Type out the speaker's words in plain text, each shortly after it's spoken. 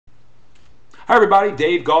Hi everybody,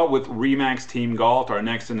 Dave Galt with RE/MAX Team Galt. Our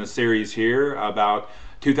next in the series here about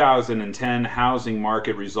 2010 housing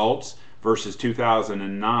market results versus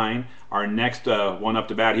 2009. Our next one up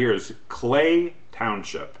to bat here is Clay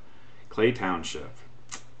Township. Clay Township.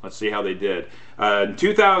 Let's see how they did. In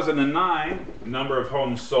 2009, number of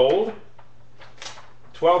homes sold,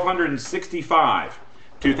 1,265.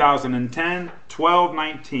 2010,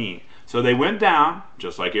 1,219. So they went down,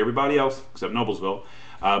 just like everybody else except Noblesville.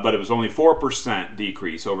 But it was only 4%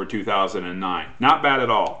 decrease over 2009. Not bad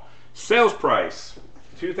at all. Sales price,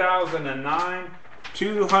 2009,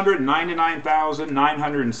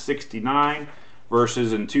 299,969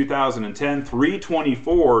 versus in 2010,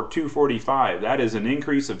 324,245. That is an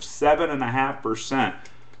increase of 7.5%.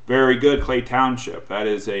 Very good, Clay Township. That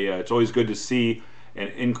is it's always good to see an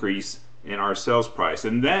increase in our sales price.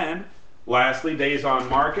 And then, lastly, days on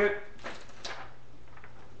market.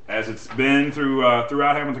 As it's been throughout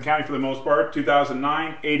Hamilton County for the most part,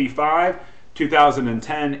 2009, 85,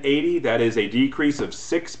 2010, 80. That is a decrease of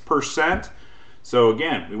 6%. So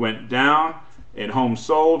again, we went down in homes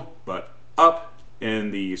sold, but up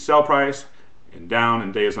in the sell price and down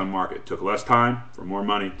in days on market. It took less time for more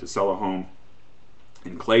money to sell a home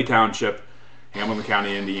in Clay Township, Hamilton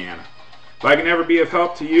County, Indiana. If I can ever be of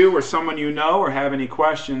help to you or someone you know, or have any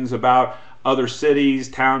questions about other cities,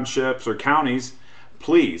 townships, or counties,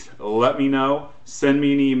 please let me know. Send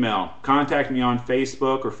me an email. Contact me on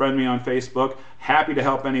Facebook or friend me on Facebook. Happy to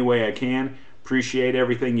help any way I can. Appreciate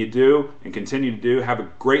everything you do and continue to do. Have a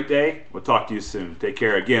great day. We'll talk to you soon. Take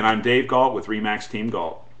care. Again, I'm Dave Galt with RE/MAX Team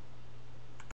Galt.